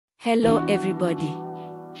Hello everybody.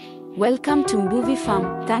 Welcome to Mbuvi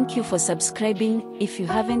Farm. Thank you for subscribing. If you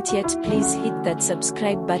haven't yet, please hit that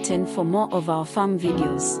subscribe button for more of our farm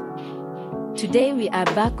videos. Today we are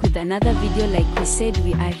back with another video. Like we said,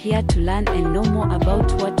 we are here to learn and know more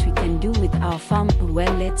about what we can do with our farm.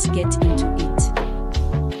 Well, let's get into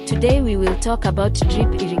it. Today we will talk about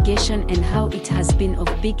drip irrigation and how it has been of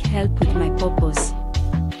big help with my purpose.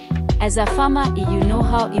 As a farmer, you know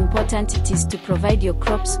how important it is to provide your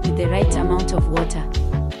crops with the right amount of water.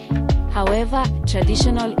 However,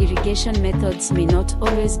 traditional irrigation methods may not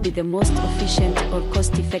always be the most efficient or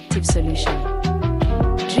cost-effective solution.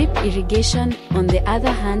 Drip irrigation, on the other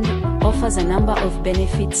hand, offers a number of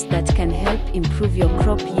benefits that can help improve your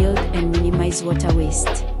crop yield and minimize water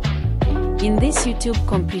waste. In this YouTube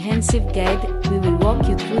comprehensive guide, we will walk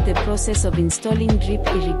you through the process of installing drip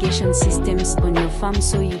irrigation systems on your farm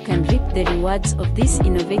so you can reap the rewards of this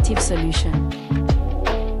innovative solution.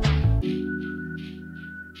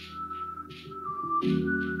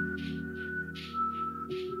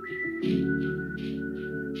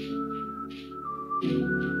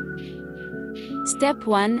 Step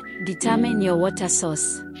 1. Determine your water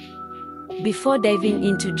source. Before diving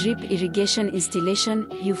into drip irrigation installation,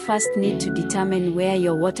 you first need to determine where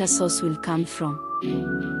your water source will come from.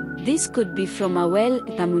 This could be from a well,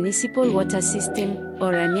 a municipal water system,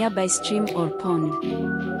 or a nearby stream or pond.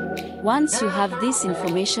 Once you have this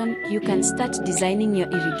information, you can start designing your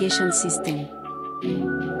irrigation system.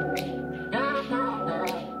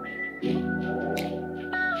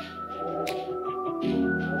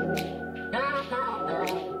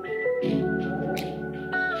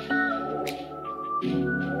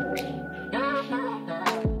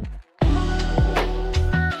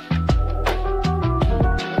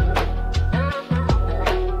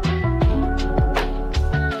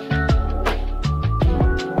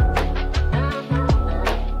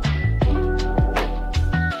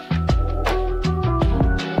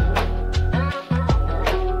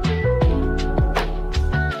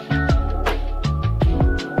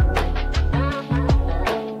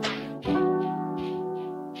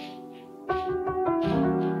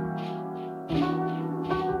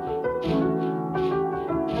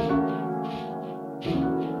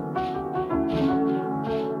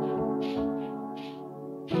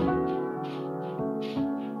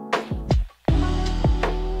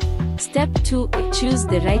 Step 2. Choose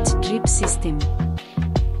the right drip system.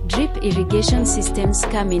 Drip irrigation systems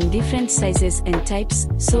come in different sizes and types,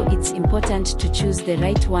 so it's important to choose the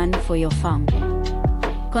right one for your farm.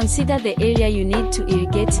 Consider the area you need to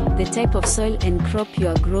irrigate, the type of soil and crop you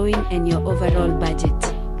are growing, and your overall budget.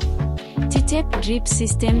 T-tape drip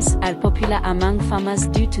systems are popular among farmers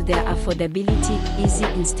due to their affordability, easy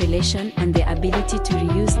installation, and the ability to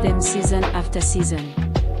reuse them season after season.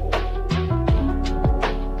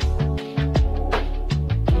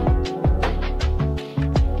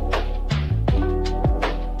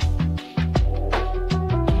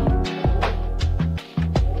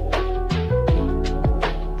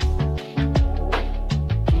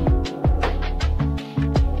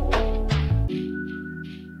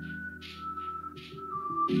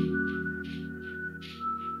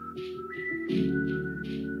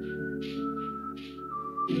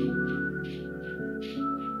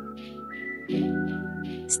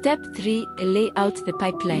 Step 3. Lay out the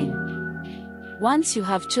pipeline. Once you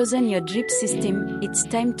have chosen your drip system, it's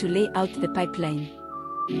time to lay out the pipeline.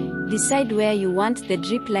 Decide where you want the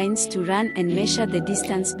drip lines to run and measure the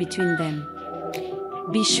distance between them.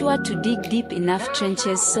 Be sure to dig deep enough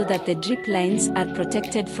trenches so that the drip lines are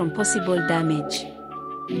protected from possible damage.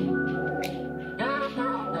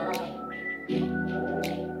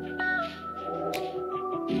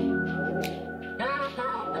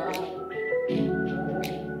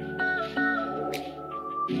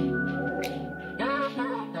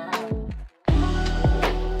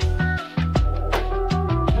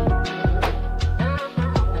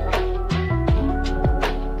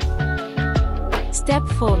 Step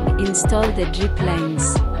 4. Install the drip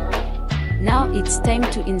lines. Now it's time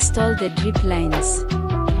to install the drip lines.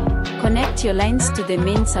 Connect your lines to the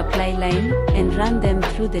main supply line and run them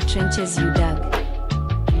through the trenches you dug.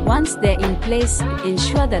 Once they're in place,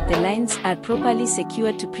 ensure that the lines are properly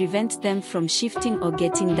secured to prevent them from shifting or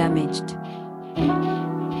getting damaged.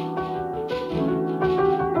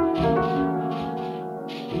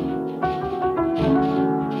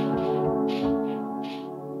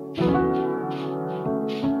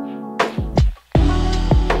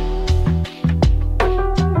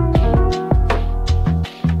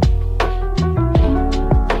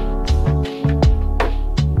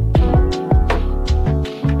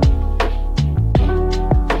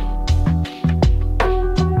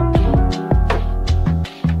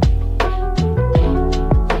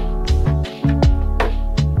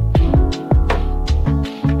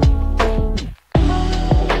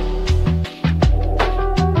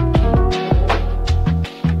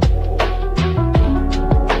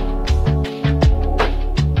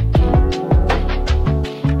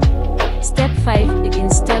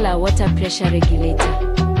 water pressure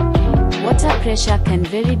regulator. Water pressure can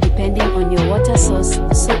vary depending on your water source,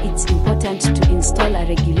 so it's important to install a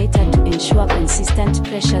regulator to ensure consistent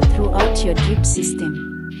pressure throughout your drip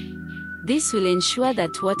system. This will ensure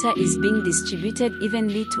that water is being distributed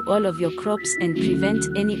evenly to all of your crops and prevent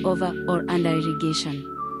any over or under irrigation.